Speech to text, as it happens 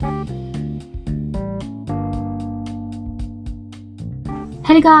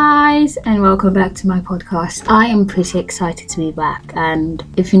Hey guys, and welcome back to my podcast. I am pretty excited to be back, and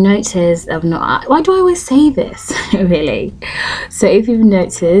if you noticed, why do I always say this? Really? So if you've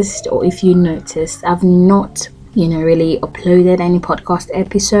noticed, I've not really uploaded any podcast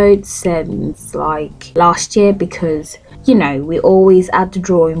episodes since like last year because we're always at the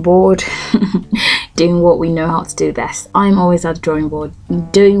drawing board doing what we know how to do best. I'm always at the drawing board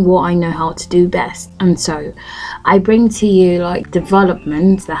doing what I know how to do best, and so I bring to you like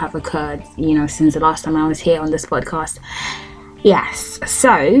developments that have occurred since the last time I was here on this podcast. Yes,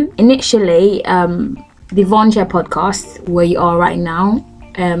 so initially Dvonshire Podcast, where you are right now,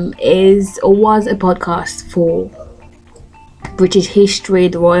 was a podcast for British history,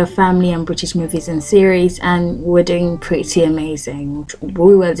 the royal family, and British movies and series, and we're doing pretty amazing.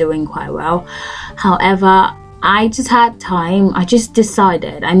 We were doing quite well. However, I just had time.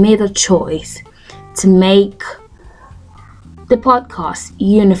 I made a choice to make the podcast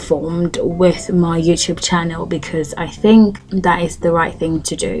uniformed with my YouTube channel because I think that is the right thing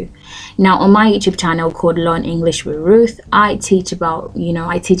to do. Now, on my YouTube channel called Learn English with Ruth, I teach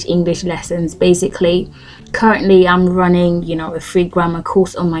English lessons. Basically, currently I'm running, a free grammar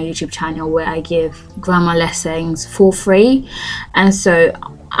course on my YouTube channel where I give grammar lessons for free, and so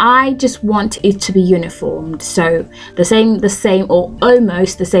I just want it to be uniformed. So the same or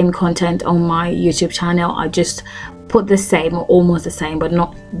almost the same content on my YouTube channel. I just put the same or almost the same, but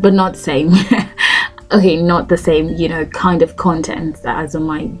not the same. Okay, not the same, kind of content that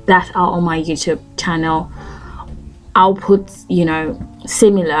are on my YouTube channel. I'll put,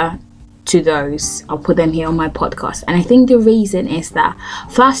 similar to those. I'll put them here on my podcast. And I think the reason is that,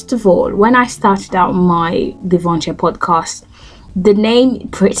 first of all, when I started out my Dvonshire Podcast, the name,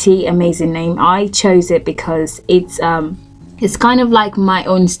 pretty amazing name. I chose it because it's kind of like my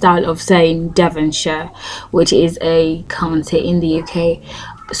own style of saying Devonshire, which is a county in the UK.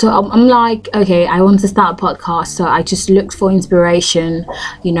 So I'm like, okay, I want to start a podcast. So I just looked for inspiration,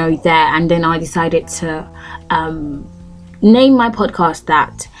 there. And then I decided to name my podcast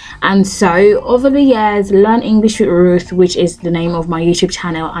that. And so over the years, Learn English with Ruth, which is the name of my YouTube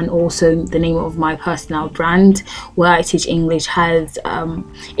channel and also the name of my personal brand where I teach English,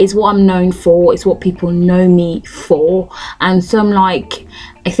 is what I'm known for. It's what people know me for. And so I'm like,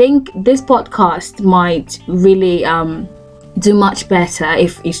 I think this podcast might really do much better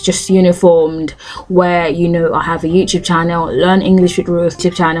if it's just uniformed, where I have a YouTube channel, Learn English with Ruth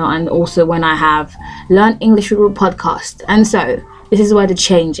YouTube channel, and also when I have Learn English with Ruth podcast. And so this is where the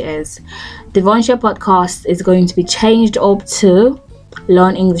change is. Dvonshire Podcast is going to be changed up to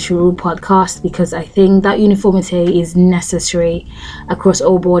Learn English with Ruth podcast because I think that uniformity is necessary across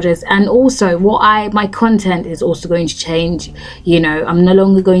all borders. And also my content is also going to change. I'm no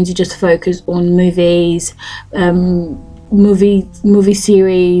longer going to just focus on movies, movie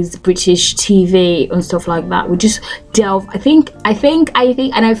series, British TV and stuff like that. We just delve. I think,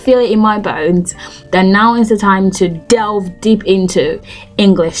 and I feel it in my bones that now is the time to delve deep into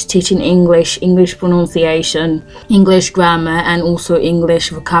English, teaching English pronunciation, English grammar, and also English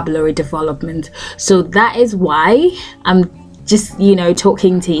vocabulary development. So that is why I'm just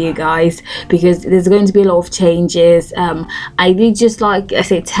talking to you guys, because there's going to be a lot of changes. I did just like I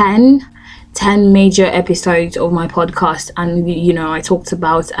say 10 major episodes of my podcast, and I talked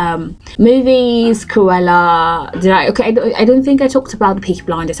about movies, Cruella. I don't think I talked about the Peaky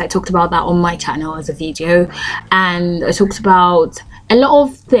Blinders. I talked about that on my channel as a video, and I talked about a lot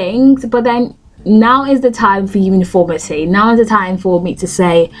of things, but then now is the time for uniformity. Now is the time for me to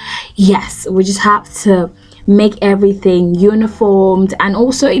say, yes, we just have to make everything uniformed, and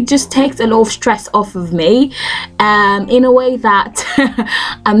also it just takes a lot of stress off of me in a way that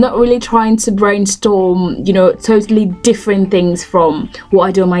I'm not really trying to brainstorm totally different things from what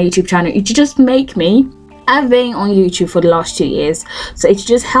I do on my YouTube channel. It just make me, I've been on YouTube for the last 2 years, so it's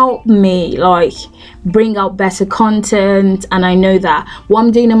just helped me like bring out better content, and I know that what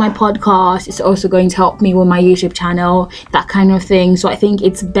I'm doing on my podcast is also going to help me with my YouTube channel, that kind of thing. So I think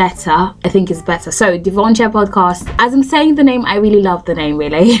it's better. So Dvonshire Podcast, as I'm saying the name, I really love the name,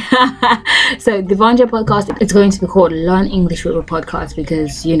 really. So Dvonshire Podcast, it's going to be called Learn English with a Podcast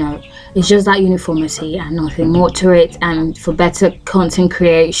because it's just that uniformity and nothing more to it, and for better content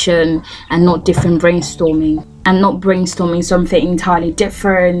creation and not different brainstorming. And not brainstorming something entirely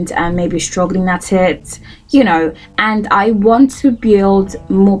different and maybe struggling at it, and I want to build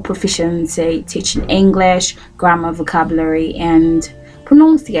more proficiency teaching English, grammar, vocabulary, and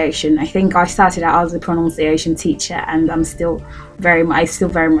pronunciation. I think I started out as a pronunciation teacher, and I still very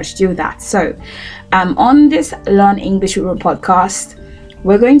much do that. So on this Learn English with a Podcast,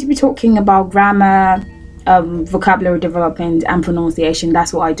 we're going to be talking about grammar, vocabulary development and pronunciation.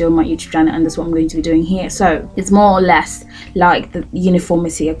 That's what I do on my YouTube channel, and that's what I'm going to be doing here. So it's more or less like the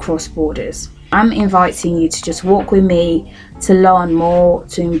uniformity across borders. I'm inviting you to just walk with me to learn more,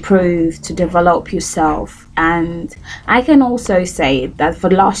 to improve, to develop yourself. And I can also say that for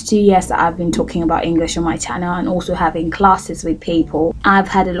the last 2 years that I've been talking about English on my channel and also having classes with people, I've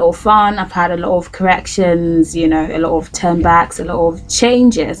had a lot of fun. I've had a lot of corrections, a lot of turnbacks, a lot of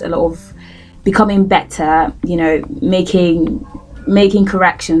changes, a lot of becoming better, making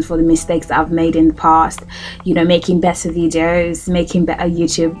corrections for the mistakes that I've made in the past, making better videos, making better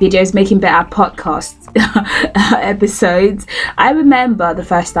YouTube videos, making better podcast episodes. I remember the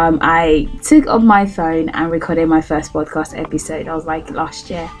first time I took up my phone and recorded my first podcast episode. I was like last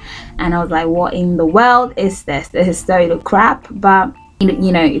year, and I was like, what in the world is this? This is so crap, but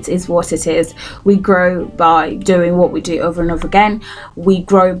it is what it is. We grow by doing what we do over and over again. We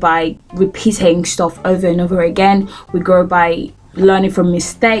grow by repeating stuff over and over again. We grow by learning from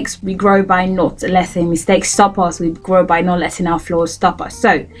mistakes. We grow by not letting mistakes stop us. We grow by not letting our flaws stop us.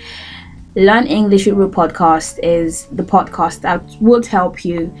 So Learn English with Ruth Podcast is the podcast that would help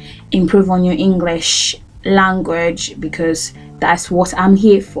you improve on your English language, because that's what I'm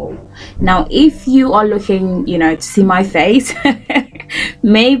here for. Now, if you are looking, to see my face,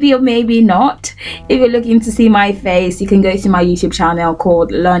 maybe or maybe not, if you're looking to see my face, you can go to my YouTube channel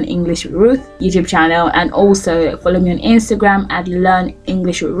called Learn English with Ruth YouTube channel, and also follow me on Instagram at Learn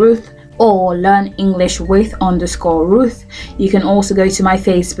English with Ruth or Learn English with _Ruth. You can also go to my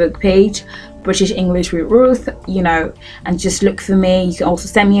Facebook page, British English with Ruth, and just look for me. You can also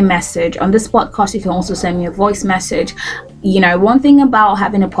send me a message on this podcast. You can also send me a voice message. One thing about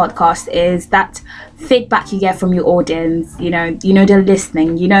having a podcast is that feedback you get from your audience. They're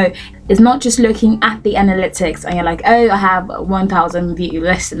listening. It's not just looking at the analytics and you're like, oh, I have 1,000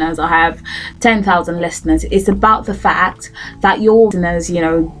 listeners, I have 10,000 listeners. It's about the fact that your listeners,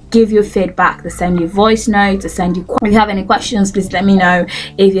 give you feedback. They send you voice notes, they send you, if you have any questions, please let me know.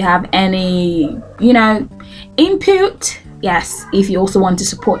 If you have any, input, yes, if you also want to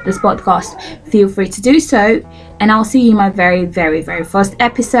support this podcast, feel free to do so. And I'll see you in my very, very, very first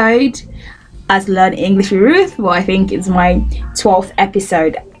episode as Learn English with Ruth. Well, I think it's my 12th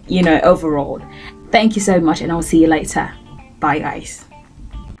episode, overall. Thank you so much, and I'll see you later. Bye, guys.